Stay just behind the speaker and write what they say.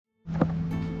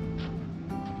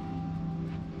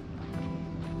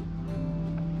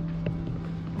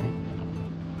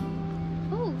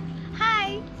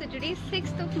today is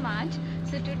 6th of March.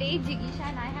 So today Jigisha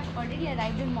and I have already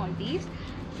arrived in Maldives.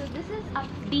 So this is a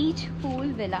beach pool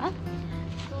villa.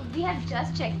 So we have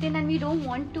just checked in and we don't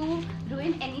want to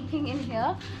ruin anything in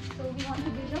here. So we want to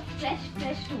give a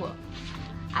fresh tour.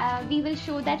 We will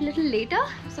show that little later.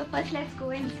 So first let's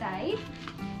go inside.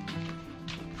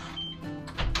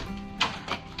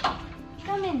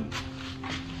 Come in.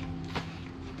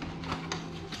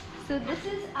 So this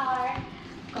is our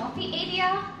coffee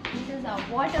area. This is our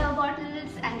water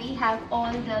bottles and we have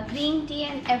all the green tea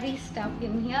and every stuff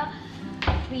in here.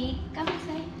 We come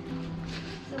inside.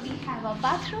 So we have a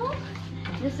bathroom.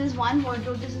 This is one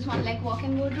wardrobe. This is one like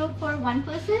walk-in wardrobe for one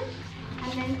person.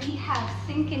 And then we have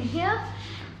sink in here.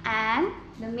 And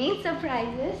the main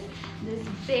surprise is this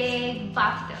big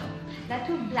bathtub. That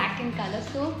too black in color,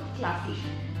 so classy.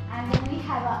 And then we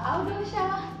have our outdoor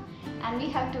shower. And we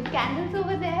have 2 candles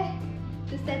over there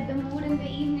to set the mood in the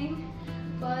evening.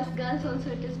 For us girls also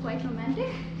it is quite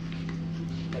romantic.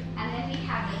 And then we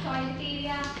have the toilet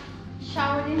area,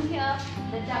 shower in here,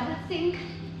 the double sink,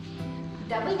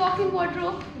 double walk-in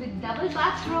wardrobe with double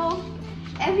bathrobe,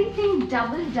 everything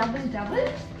double.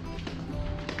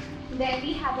 Then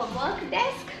we have a work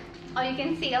desk, or you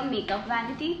can say a makeup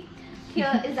vanity.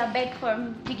 Here is a bed for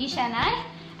Jigisha and I.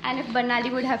 And if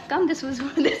Barnali would have come, this would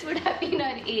have been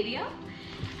our area.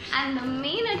 And the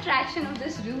main attraction of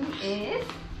this room is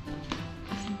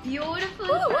this beautiful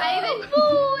private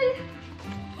pool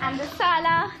and the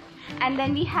sala. And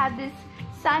then we have this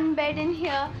sun bed in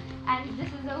here, and this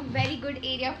is a very good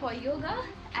area for yoga.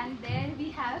 And there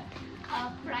we have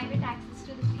private access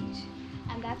to the beach,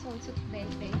 and that's also very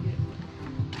beautiful.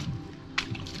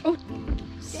 Oh,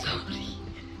 sorry.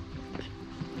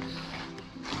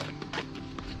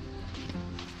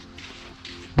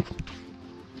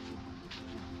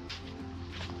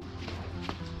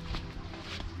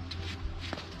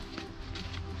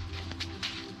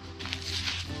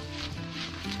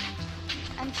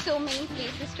 And so many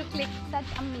places to click such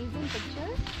amazing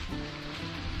pictures.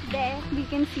 There we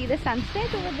can see the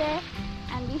sunset over there,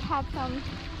 and we have some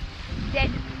dead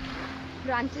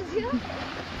branches here,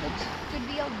 which could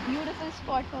be a beautiful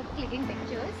spot for clicking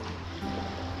pictures.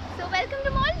 So welcome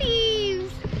to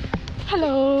Maldives!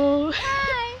 Hello! Hi.